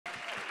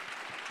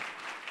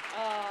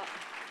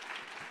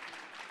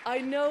I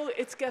know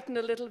it's getting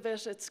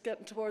it's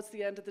getting towards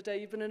the end of the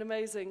day. You've been an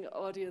amazing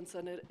audience,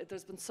 and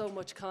there's been so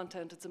much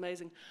content, it's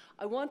amazing.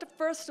 I want to,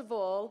 first of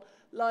all,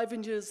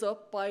 liven you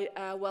up by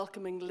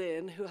welcoming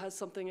Lynn, who has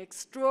something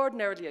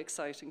extraordinarily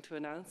exciting to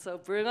announce. So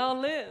bring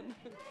on Lynn.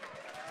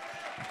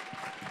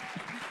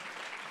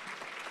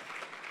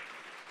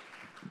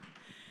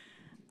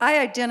 I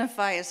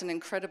identify as an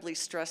incredibly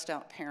stressed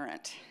out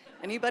parent.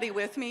 Anybody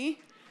with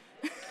me?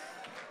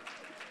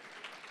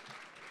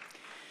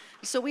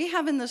 So we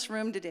have in this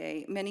room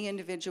today many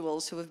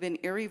individuals who have been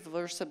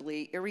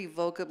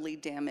irrevocably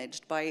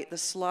damaged by the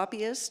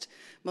sloppiest,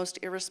 most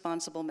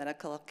irresponsible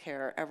medical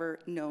care ever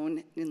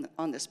known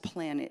on this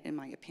planet, in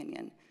my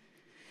opinion.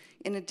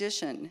 In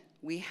addition,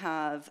 we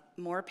have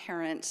more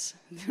parents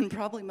than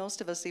probably most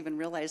of us even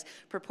realize.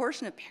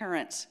 Proportion of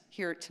parents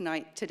here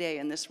today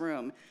in this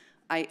room,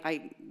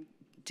 I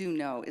do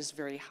know is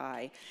very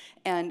high.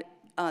 And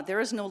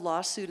there is no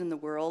lawsuit in the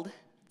world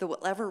that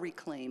will ever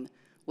reclaim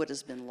what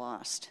has been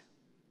lost.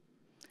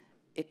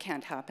 It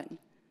can't happen,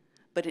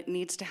 but it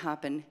needs to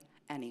happen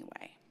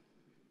anyway.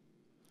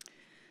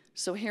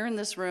 So here in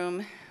this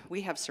room,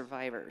 we have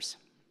survivors.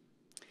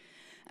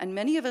 And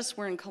many of us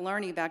were in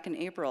Killarney back in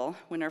April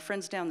when our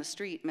friends down the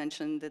street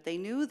mentioned that they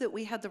knew that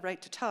we had the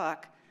right to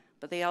talk,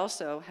 but they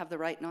also have the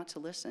right not to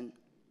listen.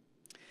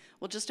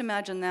 Well, just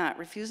imagine that,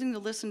 refusing to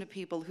listen to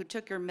people who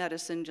took your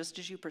medicine just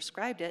as you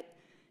prescribed it,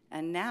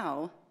 and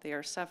now they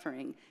are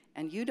suffering,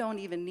 and you don't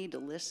even need to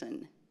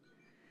listen.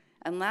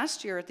 And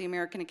last year at the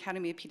American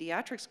Academy of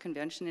Pediatrics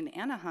Convention in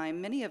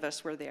Anaheim, many of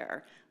us were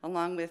there,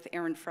 along with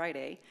Aaron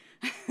Friday.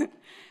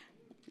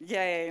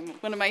 Yay,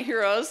 one of my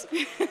heroes.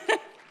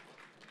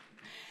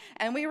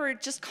 And we were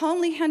just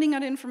calmly handing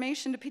out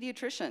information to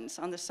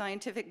pediatricians on the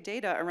scientific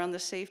data around the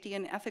safety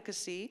and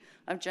efficacy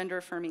of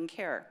gender-affirming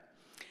care.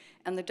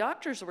 And the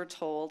doctors were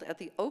told at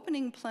the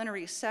opening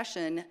plenary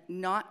session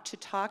not to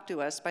talk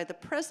to us by the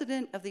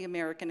president of the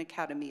American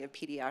Academy of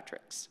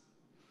Pediatrics.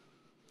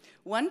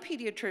 One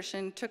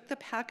pediatrician took the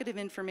packet of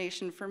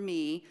information from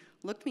me,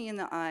 looked me in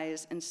the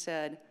eyes, and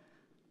said,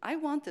 "I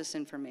want this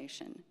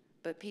information,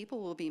 but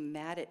people will be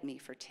mad at me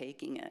for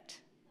taking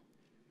it."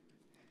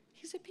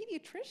 He's a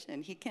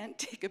pediatrician. He can't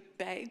take a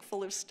bag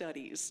full of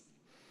studies.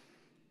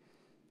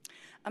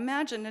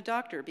 Imagine a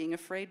doctor being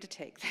afraid to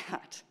take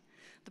that.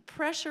 The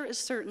pressure is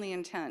certainly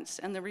intense,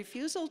 and the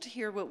refusal to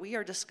hear what we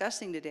are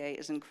discussing today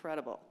is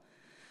incredible.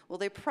 Well,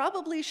 they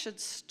probably should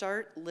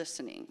start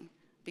listening,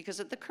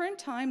 because at the current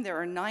time, there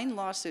are 9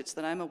 lawsuits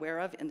that I'm aware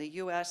of in the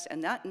US,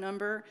 and that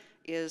number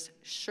is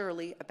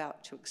surely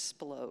about to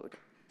explode.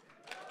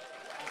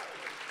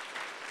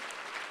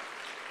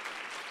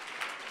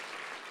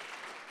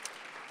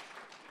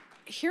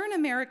 Here in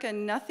America,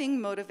 nothing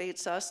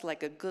motivates us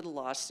like a good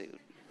lawsuit.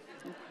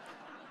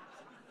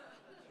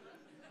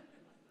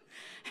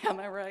 Am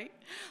I right?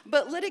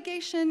 But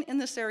litigation in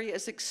this area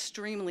is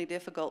extremely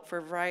difficult for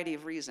a variety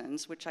of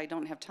reasons, which I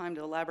don't have time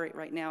to elaborate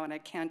right now, and I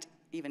can't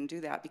even do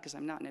that because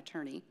I'm not an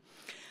attorney.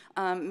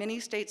 Many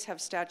states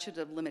have statute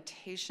of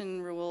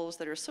limitation rules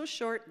that are so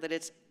short that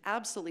it's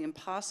absolutely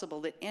impossible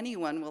that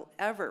anyone will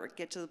ever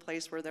get to the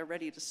place where they're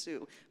ready to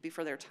sue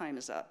before their time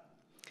is up.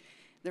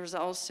 There's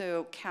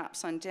also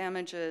caps on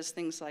damages,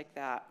 things like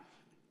that.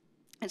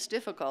 It's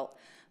difficult,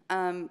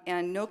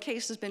 and no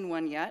case has been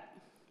won yet,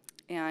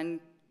 and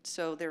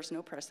so there's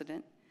no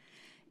precedent.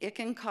 It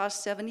can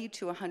cost $70,000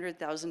 to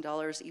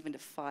 $100,000 even to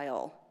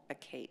file a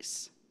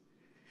case.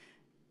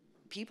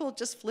 People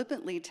just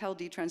flippantly tell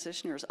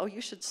detransitioners, "Oh,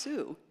 you should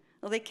sue."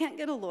 Well, they can't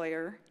get a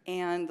lawyer,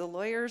 and the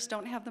lawyers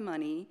don't have the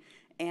money,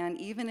 and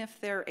even if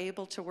they're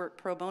able to work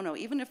pro bono,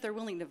 even if they're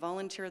willing to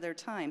volunteer their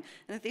time,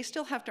 and if they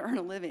still have to earn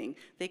a living,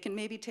 they can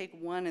maybe take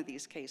 1 of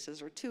these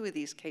cases or 2 of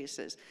these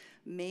cases,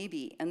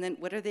 maybe. And then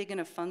what are they going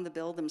to fund the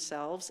bill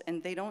themselves?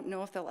 And they don't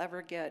know if they'll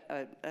ever get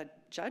a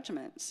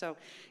judgment. So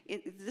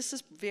this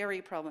is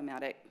very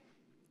problematic.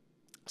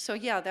 So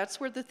yeah, that's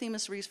where the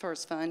Themis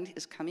Resource Fund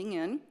is coming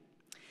in.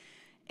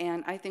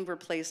 And I think we're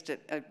placed at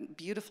a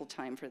beautiful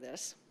time for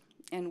this.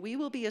 And we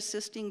will be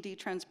assisting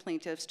detrans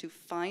plaintiffs to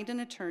find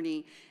an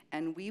attorney,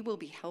 and we will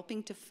be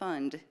helping to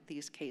fund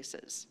these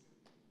cases.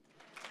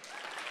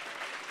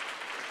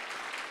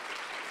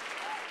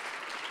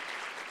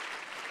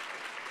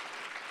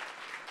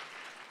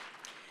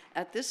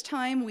 At this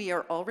time, we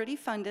are already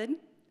funded,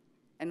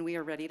 and we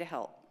are ready to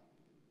help.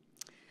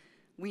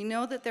 We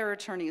know that there are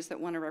attorneys that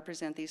want to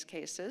represent these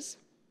cases,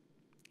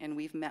 and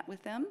we've met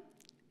with them,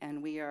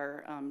 and we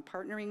are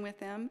partnering with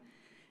them.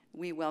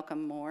 We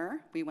welcome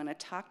more. We want to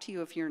talk to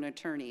you if you're an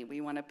attorney.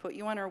 We want to put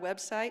you on our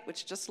website,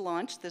 which just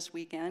launched this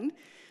weekend,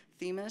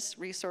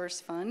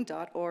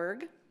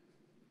 themisresourcefund.org.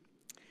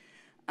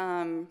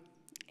 And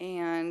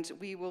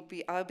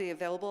I'll be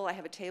available. I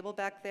have a table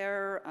back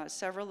there.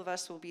 Several of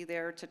us will be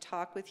there to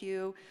talk with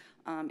you.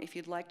 If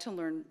you'd like to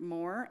learn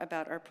more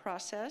about our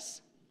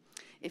process,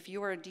 if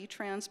you are a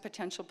detrans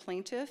potential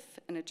plaintiff,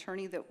 an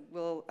attorney that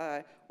will,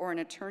 or an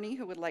attorney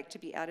who would like to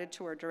be added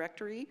to our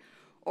directory,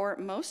 or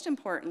most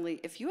importantly,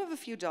 if you have a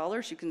few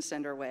dollars you can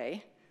send our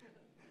way,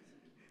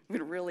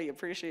 We'd really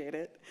appreciate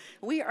it.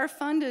 We are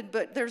funded,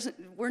 but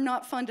we're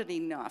not funded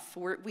enough.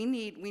 We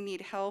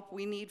need help.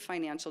 We need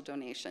financial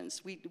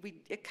donations.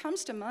 It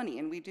comes to money,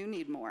 and we do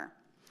need more.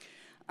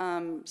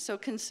 So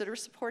consider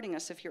supporting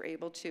us if you're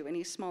able to.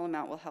 Any small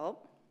amount will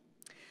help.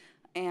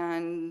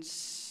 And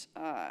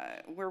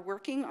we're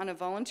working on a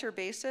volunteer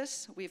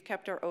basis. We've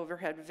kept our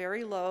overhead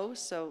very low,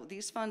 so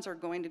these funds are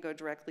going to go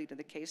directly to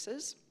the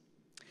cases.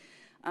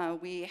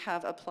 We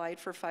have applied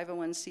for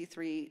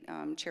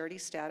 501c3 charity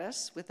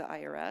status with the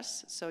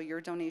IRS, so your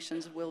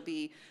donations will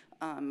be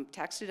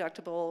tax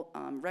deductible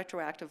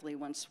retroactively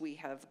once we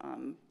have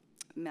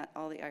met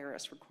all the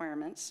IRS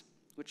requirements,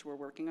 which we're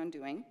working on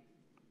doing.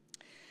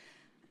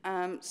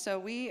 So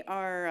we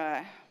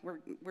are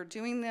we're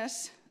doing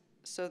this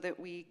so that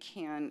we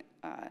can.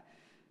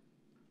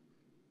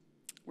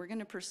 We're going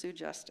to pursue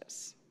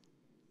justice.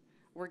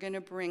 We're going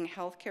to bring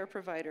healthcare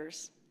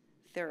providers,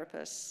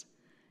 therapists,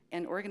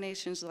 and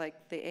organizations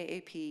like the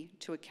AAP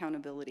to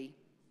accountability.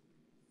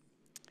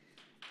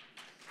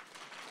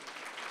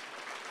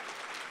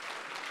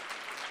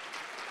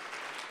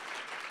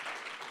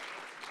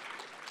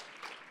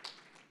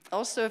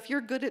 Also, if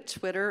you're good at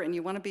Twitter and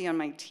you want to be on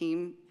my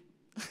team,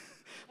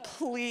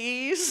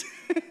 please.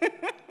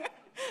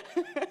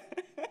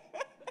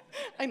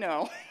 I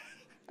know.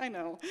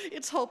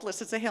 It's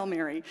hopeless. It's a Hail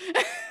Mary.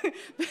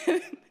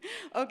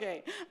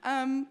 Okay.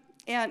 And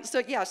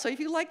so, yeah, so if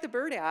you like the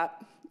Bird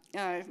app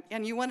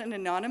and you want an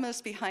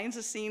anonymous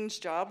behind-the-scenes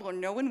job where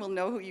no one will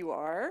know who you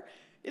are,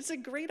 it's a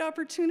great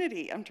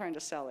opportunity. I'm trying to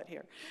sell it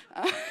here.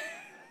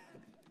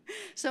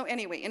 So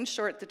anyway, in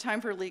short, the time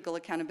for legal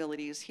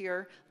accountability is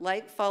here.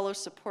 Like, follow,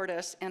 support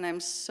us, and I'm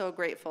so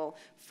grateful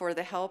for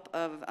the help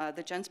of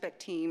the Genspect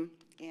team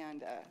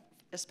and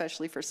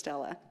especially for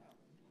Stella.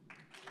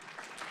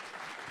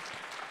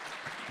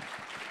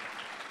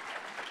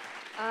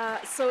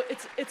 So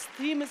it's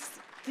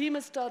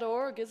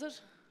themis.org, is it?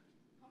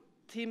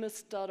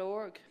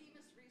 Themis.org.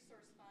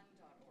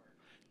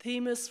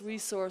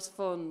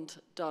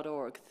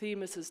 Themisresourcefund.org.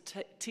 Themis is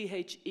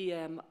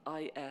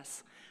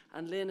Themis.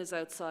 And Lynn is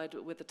outside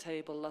with a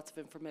table, lots of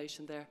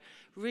information there.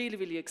 Really,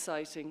 really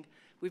exciting.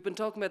 We've been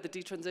talking about the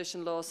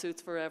detransition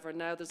lawsuits forever.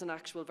 Now there's an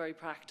actual, very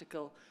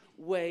practical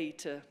way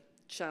to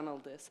channel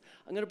this.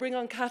 I'm going to bring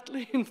on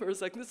Kathleen for a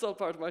second. This is all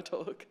part of my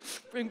talk.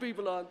 Bring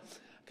people on.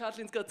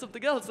 Kathleen's got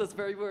something else that's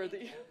very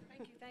worthy.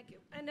 Thank you.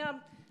 And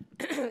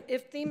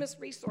if Themis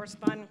Resource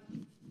Fund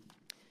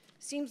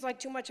seems like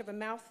too much of a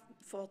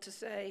mouthful to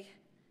say,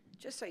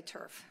 just say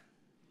TERF.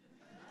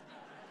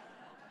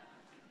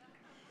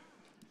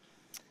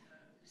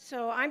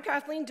 So I'm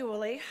Kathleen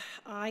Dooley.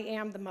 I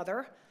am the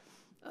mother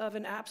of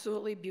an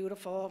absolutely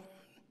beautiful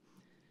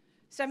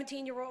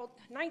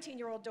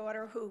 19-year-old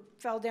daughter who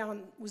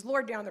was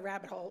lured down the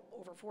rabbit hole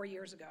over 4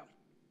 years ago.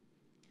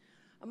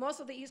 I'm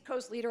also the East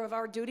Coast leader of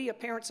Our Duty, a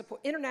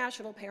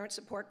international parent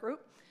support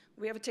group.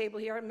 We have a table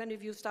here, and many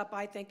of you stopped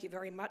by. Thank you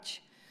very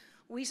much.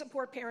 We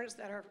support parents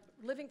that are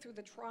living through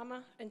the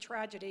trauma and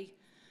tragedy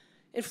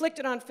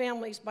inflicted on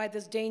families by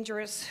this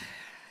dangerous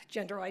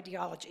gender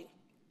ideology.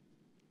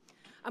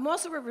 I'm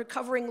also a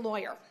recovering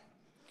lawyer.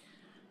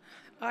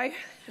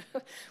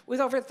 With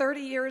over 30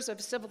 years of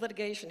civil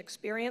litigation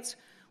experience,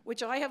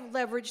 which I have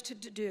leveraged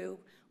to do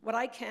what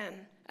I can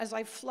as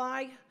I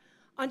fly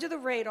under the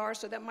radar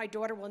so that my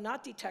daughter will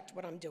not detect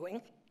what I'm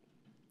doing,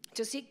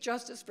 to seek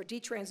justice for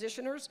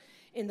detransitioners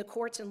in the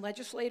courts and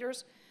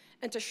legislators,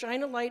 and to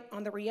shine a light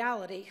on the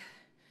reality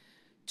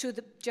to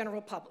the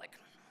general public.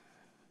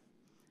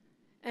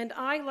 And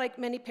I, like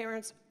many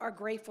parents, are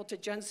grateful to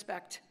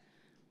Genspect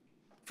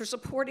for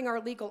supporting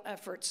our legal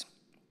efforts.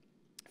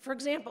 For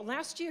example,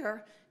 last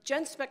year,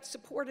 Genspect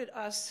supported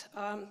us.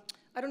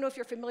 I don't know if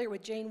you're familiar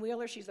with Jane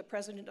Wheeler. She's the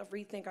president of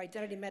Rethink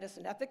Identity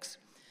Medicine Ethics.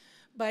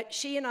 But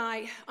she and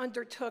I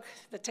undertook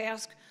the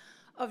task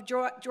of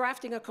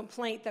drafting a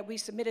complaint that we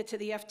submitted to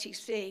the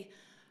FTC,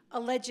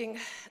 alleging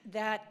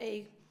that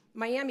a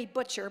Miami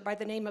butcher by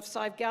the name of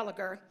Cy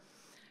Gallagher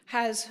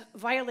has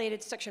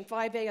violated Section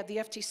 5A of the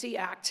FTC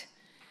Act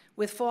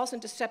with false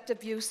and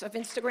deceptive use of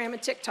Instagram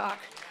and TikTok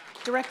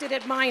directed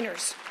at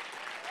minors.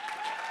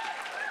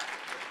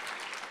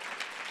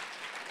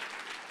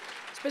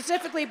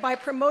 Specifically by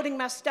promoting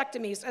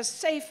mastectomies as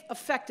safe,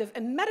 effective,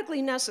 and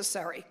medically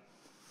necessary.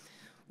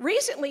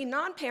 Recently,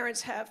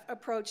 non-parents have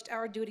approached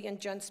Our Duty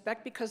and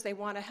Genspect because they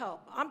want to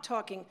help. I'm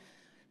talking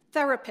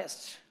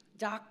therapists,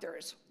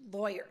 doctors,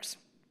 lawyers.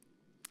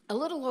 A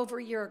little over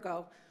a year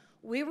ago,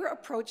 we were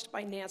approached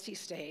by Nancy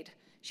Stade.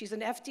 She's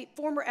a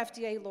former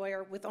FDA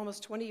lawyer with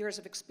almost 20 years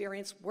of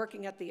experience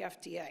working at the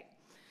FDA.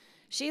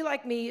 She,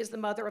 like me, is the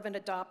mother of an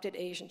adopted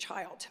Asian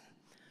child.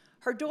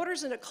 Her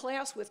daughter's in a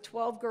class with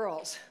 12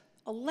 girls,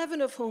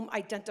 11 of whom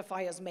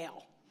identify as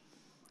male.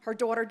 Her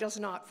daughter does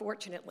not,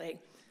 fortunately.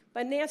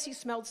 But Nancy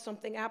smelled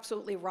something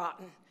absolutely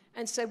rotten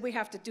and said, we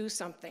have to do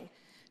something.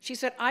 She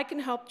said, I can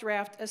help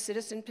draft a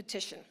citizen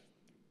petition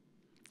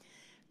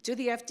to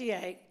the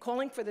FDA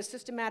calling for the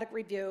systematic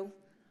review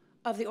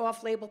of the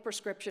off-label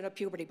prescription of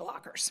puberty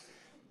blockers.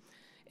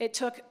 It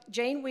took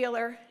Jane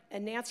Wheeler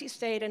and Nancy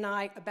Stade and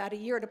I about a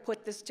year to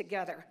put this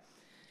together.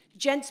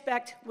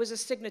 Genspect was a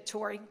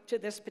signatory to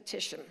this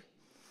petition.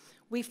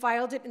 We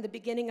filed it in the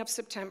beginning of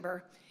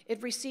September.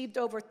 It received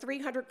over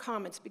 300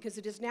 comments because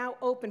it is now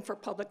open for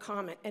public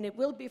comment, and it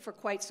will be for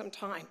quite some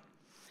time.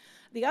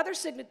 The other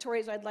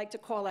signatories I'd like to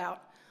call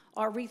out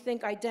are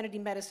Rethink Identity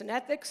Medicine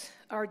Ethics,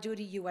 Our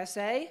Duty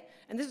USA,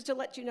 and this is to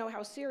let you know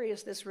how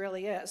serious this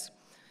really is.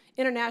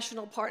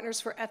 International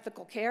Partners for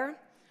Ethical Care,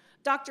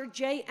 Dr.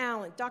 Jay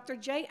Allen. Dr.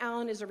 Jay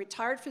Allen is a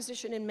retired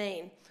physician in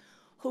Maine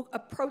who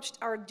approached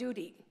Our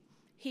Duty.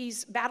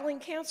 He's battling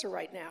cancer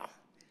right now,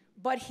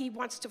 but he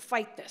wants to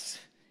fight this.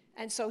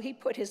 And so he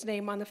put his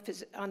name on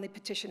the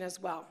petition as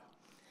well.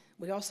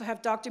 We also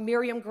have Dr.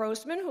 Miriam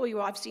Grossman, who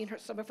I've seen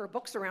some of her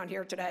books around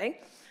here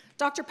today,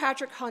 Dr.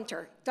 Patrick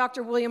Hunter,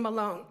 Dr. William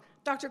Malone,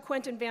 Dr.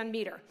 Quentin Van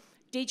Meter,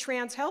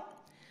 D-Trans Help,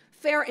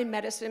 Fair in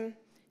Medicine,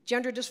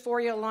 Gender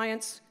Dysphoria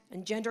Alliance,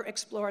 and Gender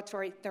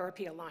Exploratory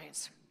Therapy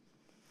Alliance.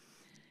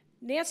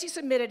 Nancy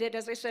submitted it,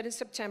 as I said, in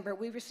September.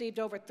 We received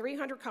over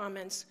 300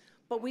 comments,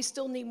 but we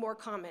still need more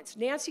comments.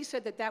 Nancy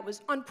said that that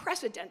was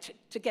unprecedented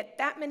to get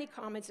that many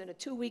comments in a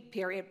 2-week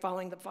period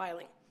following the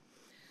filing.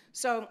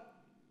 So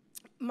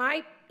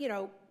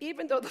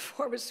even though the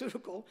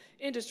pharmaceutical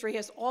industry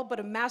has all but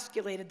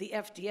emasculated the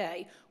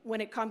FDA when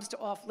it comes to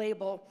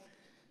off-label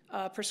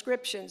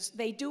prescriptions,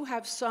 they do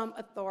have some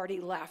authority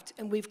left,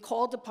 and we've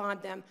called upon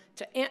them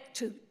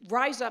to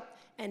rise up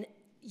and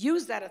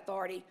use that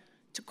authority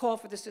to call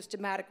for the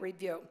systematic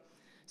review.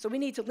 So we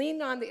need to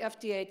lean on the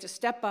FDA to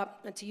step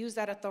up and to use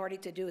that authority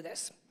to do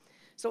this.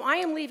 So I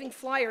am leaving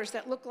flyers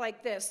that look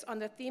like this on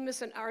the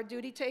Themis and Our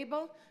Duty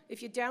table.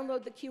 If you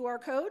download the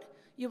QR code,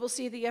 you will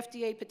see the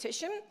FDA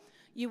petition.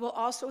 You will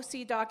also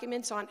see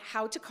documents on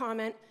how to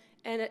comment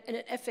and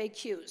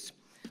FAQs.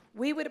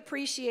 We would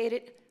appreciate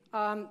it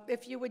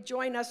if you would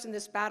join us in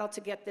this battle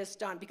to get this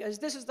done, because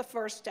this is the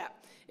first step.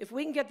 If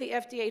we can get the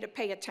FDA to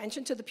pay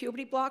attention to the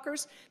puberty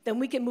blockers, then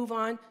we can move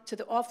on to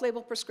the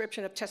off-label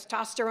prescription of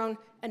testosterone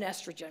and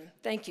estrogen.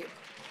 Thank you.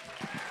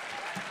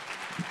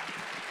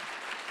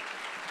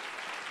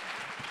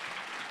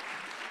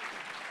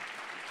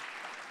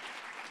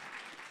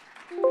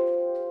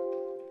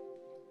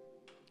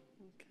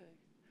 Okay.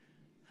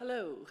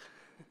 Hello.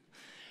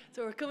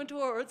 So we're coming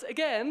towards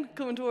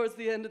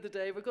the end of the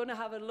day. We're going to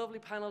have a lovely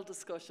panel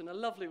discussion, a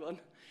lovely one,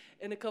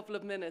 in a couple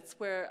of minutes,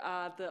 where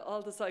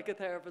all the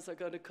psychotherapists are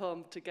going to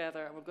come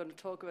together, and we're going to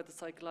talk about the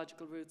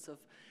psychological roots of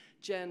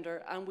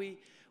gender. And we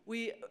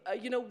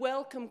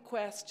welcome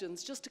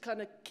questions just to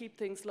kind of keep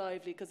things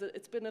lively, because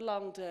it's been a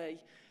long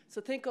day.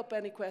 So think up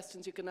any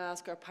questions you can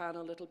ask our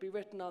panel. It'll be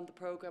written on the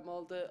program,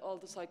 all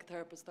the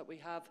psychotherapists that we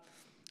have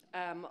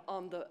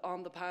on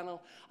the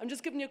panel. I'm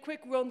just giving you a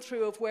quick run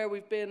through of where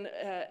we've been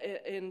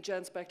in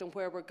Genspect and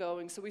where we're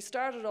going. So we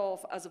started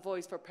off as a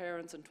voice for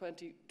parents in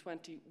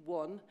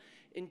 2021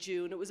 in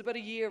June. It was about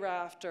a year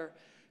after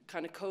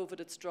kind of COVID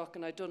had struck,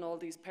 and I'd done all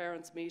these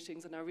parents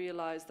meetings, and I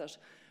realized that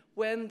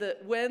when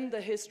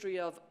the history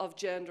of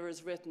gender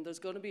is written, there's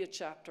going to be a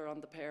chapter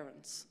on the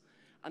parents,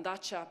 and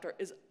that chapter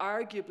is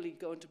arguably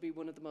going to be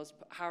one of the most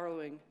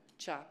harrowing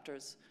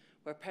chapters,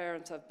 where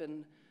parents have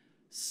been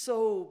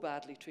so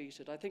badly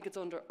treated. I think it's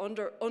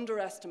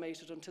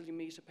underestimated until you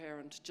meet a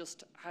parent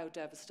just how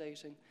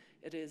devastating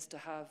it is to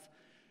have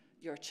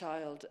your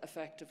child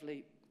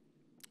effectively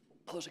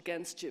put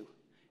against you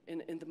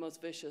in the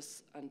most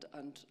vicious and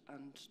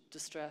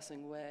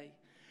distressing way.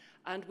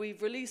 And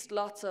we've released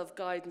lots of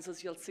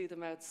guidances. You'll see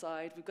them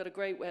outside. We've got a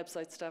great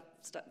website,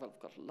 we've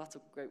got lots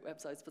of great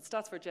websites, but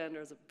Stats for Gender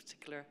is a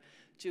particular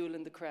jewel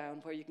in the crown,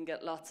 where you can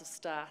get lots of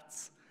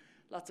stats,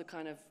 lots of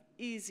kind of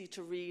easy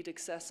to read,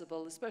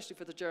 accessible, especially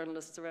for the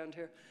journalists around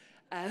here,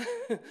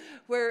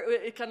 where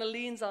it kind of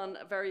leans on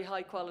very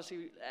high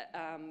quality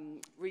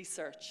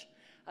research.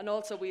 And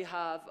also we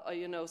have,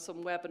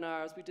 some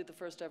webinars. We did the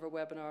first ever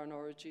webinar on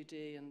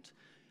RGD, and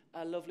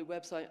a lovely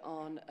website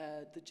on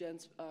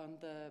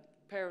the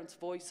parents'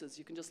 voices.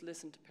 You can just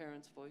listen to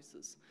parents'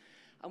 voices.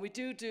 And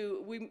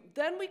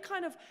then we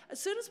kind of, as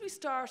soon as we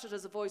started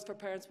as a voice for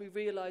parents, we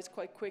realized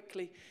quite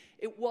quickly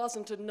it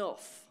wasn't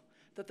enough,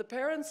 that the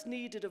parents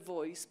needed a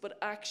voice, but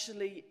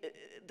actually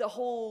the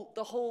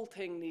whole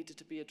thing needed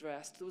to be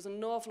addressed. There was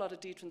an awful lot of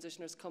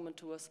detransitioners coming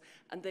to us,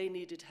 and they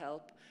needed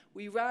help.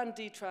 We ran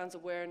D-Trans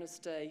Awareness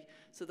Day,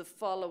 so the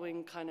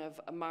following kind of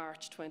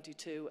March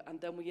 22,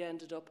 and then we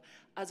ended up,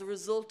 as a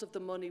result of the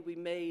money we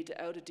made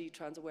out of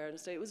D-Trans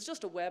Awareness Day, it was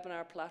just a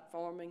webinar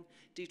platforming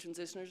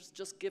detransitioners,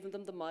 just giving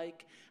them the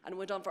mic, and it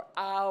went on for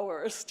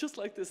hours, just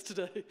like this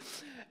today.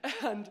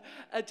 And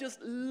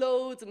just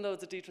loads and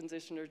loads of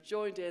detransitioners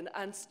joined in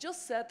and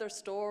just said their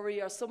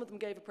story, or some of them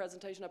gave a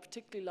presentation. I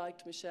particularly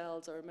liked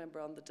Michelle's, I remember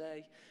on the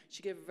day.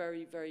 She gave a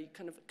very, very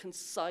kind of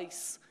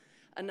concise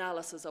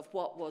analysis of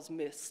what was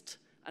missed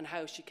and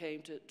how she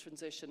came to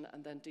transition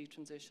and then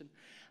detransition.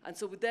 And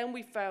so then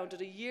we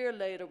founded, a year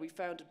later, we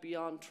founded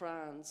Beyond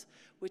Trans,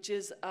 which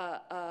is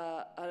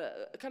a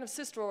kind of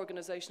sister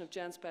organization of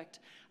Genspect,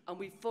 and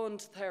we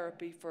fund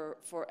therapy for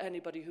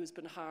anybody who's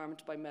been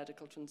harmed by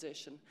medical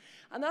transition.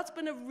 And that's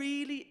been a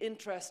really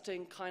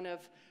interesting kind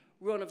of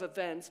run of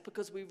events,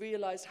 because we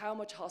realized how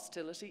much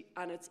hostility,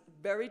 and it's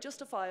very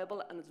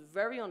justifiable and it's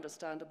very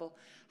understandable,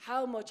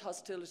 how much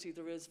hostility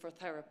there is for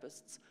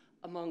therapists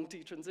among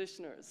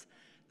detransitioners.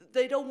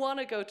 They don't want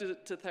to go to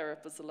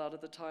therapists a lot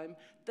of the time.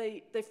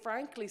 They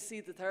frankly see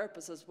the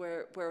therapist as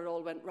where it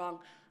all went wrong.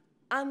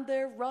 And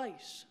they're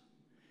right.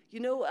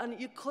 You know,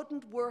 and you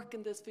couldn't work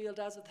in this field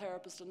as a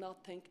therapist and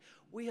not think,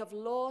 we have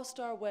lost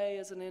our way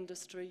as an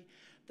industry.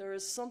 There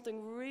is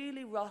something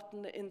really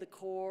rotten in the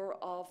core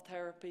of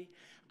therapy,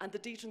 and the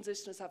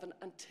detransitioners have an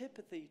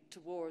antipathy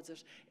towards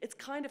it. It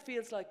kind of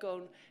feels like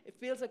going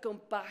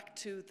back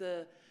to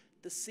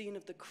the scene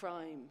of the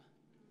crime.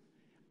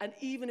 And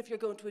even if you're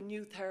going to a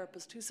new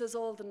therapist who says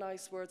all the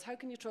nice words, how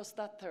can you trust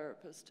that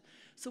therapist?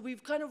 So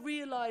we've kind of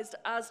realized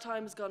as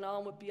time has gone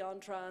on with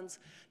Beyond Trans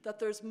that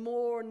there's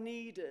more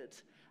needed.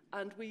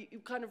 And you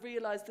kind of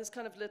realize this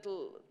kind of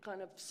little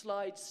kind of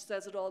slide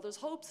says it all. There's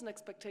hopes and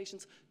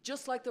expectations,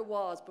 just like there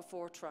was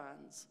before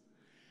trans.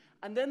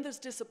 And then there's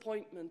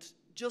disappointment,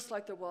 just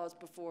like there was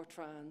before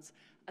trans.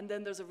 And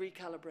then there's a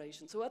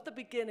recalibration. So at the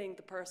beginning,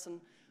 the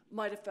person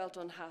might have felt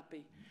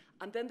unhappy.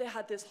 And then they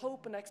had this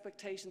hope and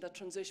expectation that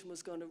transition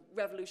was going to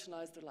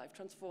revolutionize their life,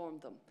 transform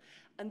them.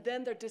 And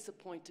then they're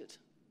disappointed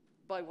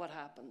by what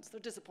happens. They're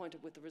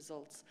disappointed with the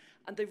results.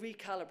 And they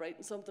recalibrate,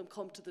 and some of them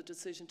come to the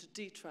decision to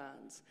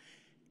detrans.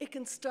 It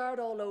can start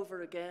all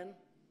over again.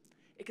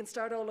 It can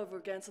start all over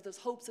again. So there's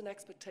hopes and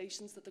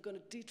expectations that they're going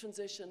to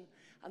detransition,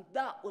 and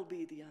that will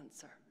be the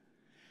answer.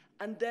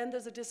 And then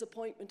there's a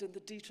disappointment in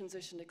the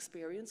detransition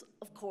experience,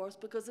 of course,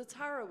 because it's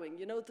harrowing.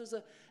 You know, there's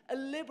a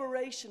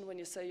liberation when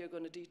you say you're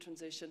going to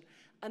detransition.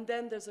 And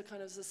then there's a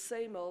kind of the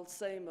same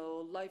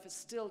old, life is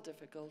still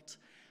difficult.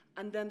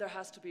 And then there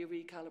has to be a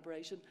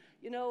recalibration.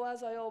 You know,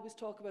 as I always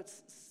talk about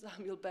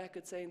Samuel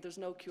Beckett saying, there's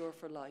no cure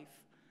for life.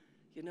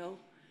 You know,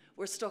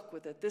 we're stuck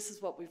with it. This is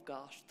what we've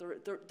got.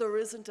 There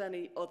isn't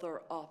any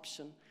other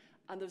option.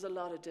 And there's a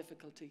lot of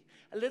difficulty.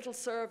 A little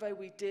survey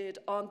we did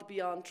on the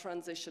Beyond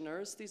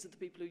Transitioners. These are the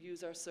people who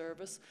use our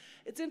service.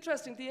 It's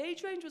interesting, the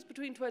age range was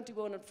between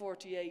 21 and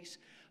 48,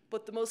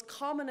 but the most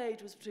common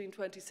age was between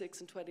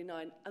 26 and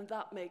 29, and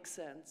that makes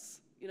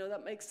sense. You know,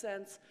 that makes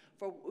sense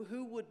for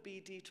who would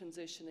be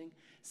detransitioning.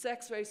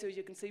 Sex ratio,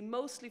 you can see,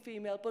 mostly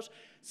female, but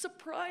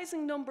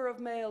surprising number of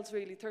males,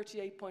 really,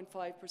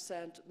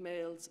 38.5%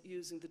 males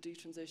using the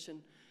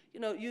detransition,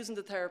 you know, using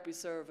the therapy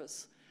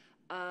service.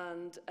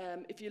 And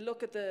if you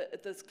look at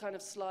this kind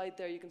of slide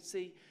there, you can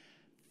see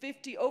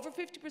over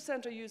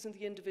 50% are using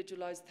the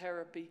individualized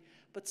therapy,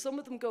 but some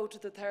of them go to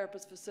the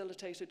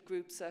therapist-facilitated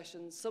group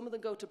sessions. Some of them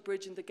go to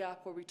Bridging the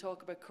Gap, where we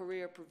talk about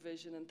career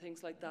provision and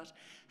things like that,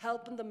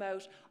 helping them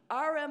out.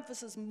 Our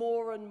emphasis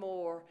more and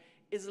more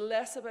is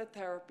less about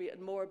therapy and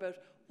more about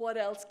what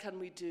else can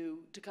we do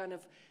to kind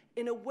of,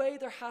 in a way,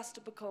 there has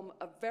to become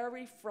a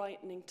very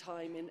frightening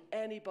time in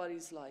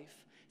anybody's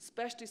life,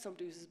 especially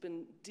somebody who's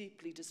been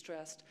deeply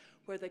distressed,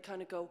 where they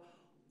kind of go,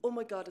 oh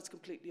my God, it's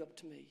completely up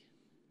to me.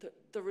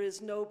 There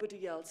is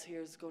nobody else here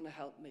who's going to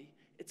help me.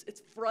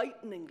 It's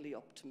frighteningly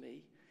up to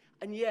me.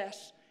 And yet,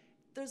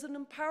 there's an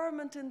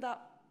empowerment in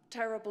that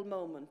terrible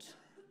moment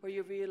where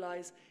you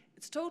realize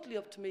it's totally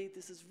up to me,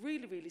 this is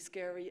really, really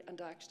scary,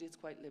 and actually it's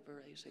quite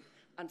liberating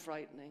and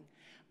frightening.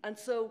 And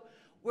so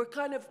we're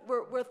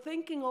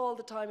thinking all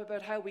the time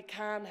about how we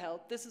can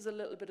help. This is a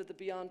little bit of the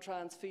Beyond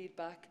Trans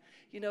feedback.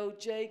 You know,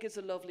 Jay gives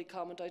a lovely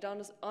comment. I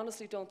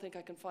honestly don't think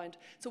I can find.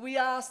 So we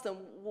asked them,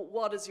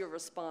 what is your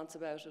response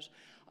about it?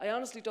 I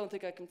honestly don't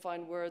think I can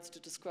find words to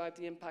describe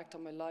the impact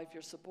on my life.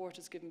 Your support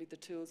has given me the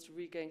tools to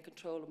regain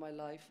control of my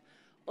life,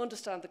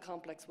 understand the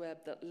complex web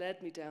that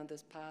led me down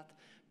this path,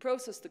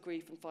 process the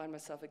grief and find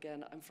myself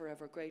again. I'm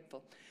forever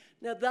grateful.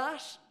 Now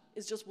that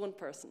is just one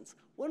person's.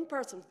 One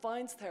person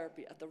finds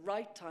therapy at the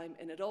right time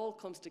and it all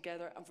comes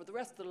together, and for the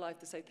rest of their life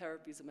they say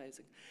therapy is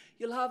amazing.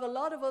 You'll have a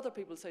lot of other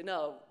people say,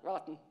 no,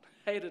 rotten,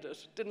 hated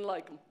it, didn't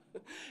like them.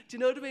 Do you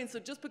know what I mean? So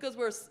just because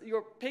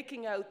you're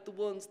picking out the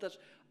ones that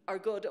are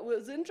good. It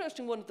was an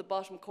interesting one at the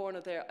bottom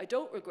corner there. I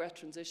don't regret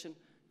transition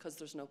because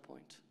there's no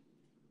point.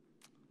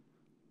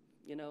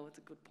 You know, it's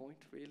a good point,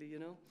 really, you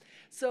know.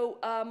 So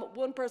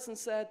one person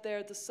said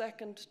there, the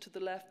second to the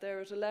left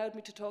there, it allowed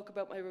me to talk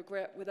about my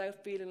regret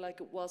without feeling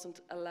like it wasn't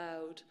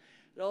allowed.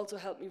 It also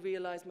helped me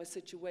realize my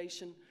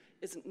situation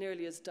isn't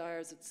nearly as dire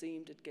as it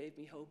seemed. It gave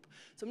me hope.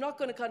 So I'm not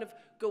going to kind of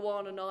go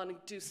on and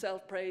do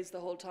self-praise the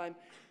whole time.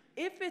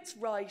 If it's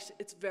right,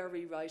 it's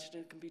very right,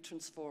 and it can be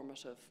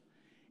transformative.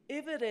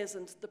 If it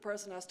isn't, the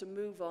person has to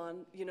move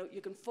on. You know, you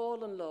can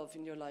fall in love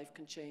and your life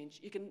can change.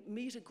 You can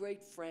meet a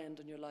great friend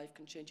and your life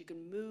can change. You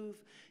can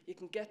move, you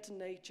can get to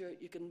nature,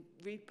 you can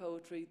read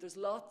poetry. There's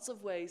lots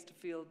of ways to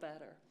feel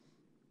better.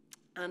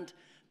 And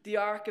the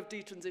arc of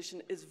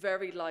detransition is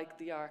very like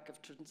the arc of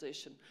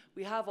transition.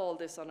 We have all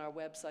this on our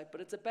website,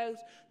 but it's about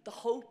the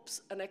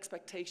hopes and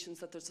expectations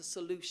that there's a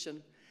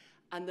solution,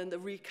 and then the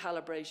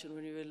recalibration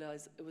when you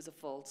realize it was a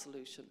false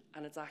solution,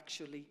 and it's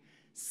actually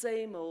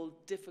same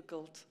old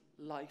difficult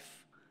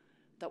life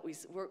that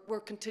we're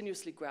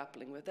continuously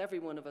grappling with. Every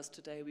one of us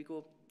today, we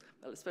go,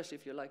 well, especially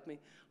if you're like me,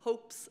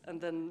 hopes, and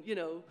then, you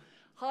know,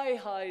 high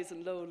highs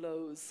and low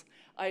lows.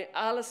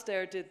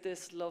 Alistair did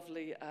this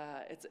lovely,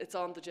 it's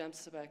on the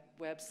Genspect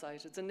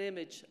website. It's an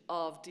image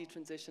of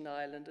Detransition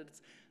Island.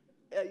 It's,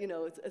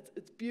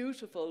 it's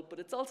beautiful, but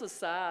it's also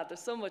sad.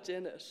 There's so much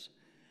in it,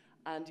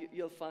 and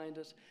you'll find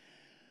it.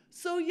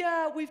 So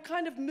yeah, we've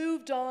kind of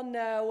moved on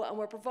now, and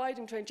we're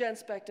providing training,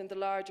 Genspect in the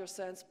larger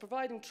sense,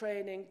 providing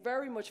training,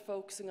 very much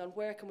focusing on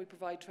where can we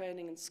provide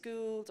training in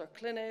schools or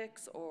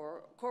clinics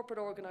or corporate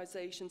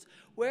organizations.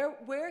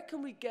 Where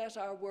can we get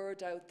our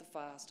word out the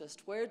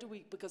fastest? Where do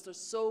we, because there's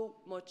so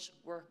much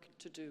work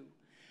to do.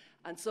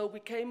 And so we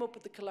came up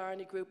with the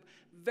Killarney Group.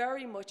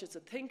 Very much, it's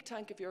a think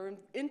tank. If you're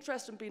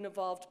interested in being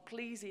involved,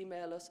 please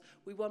email us.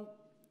 We want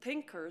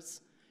thinkers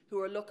who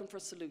are looking for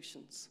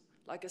solutions.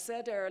 Like I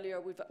said earlier,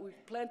 we've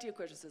plenty of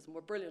criticism.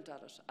 We're brilliant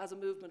at it. As a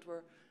movement,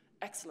 we're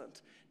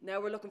excellent.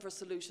 Now we're looking for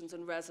solutions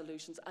and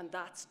resolutions, and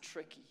that's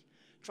tricky.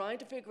 Trying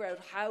to figure out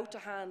how to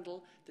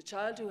handle the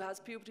child who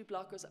has puberty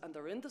blockers and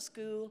they're in the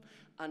school,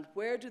 and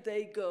where do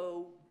they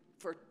go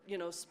for,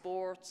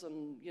 sports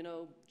and,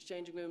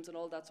 changing rooms and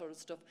all that sort of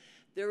stuff.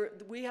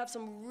 We have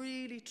some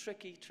really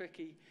tricky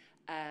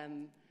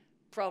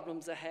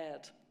problems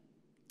ahead.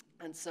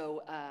 And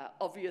so,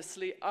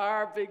 obviously,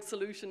 our big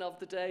solution of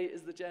the day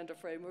is the gender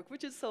framework,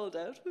 which is sold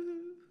out.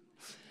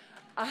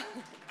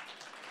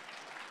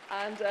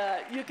 And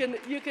you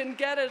can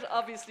get it,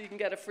 obviously, you can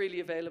get it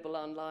freely available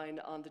online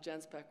on the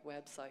Genspect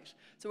website.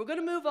 So we're going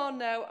to move on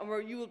now,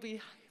 and you will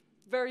be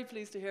very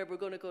pleased to hear we're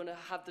going to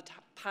have the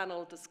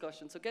panel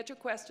discussion. So get your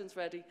questions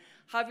ready,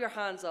 have your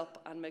hands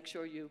up, and make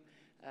sure you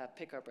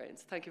pick our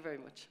brains. Thank you very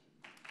much.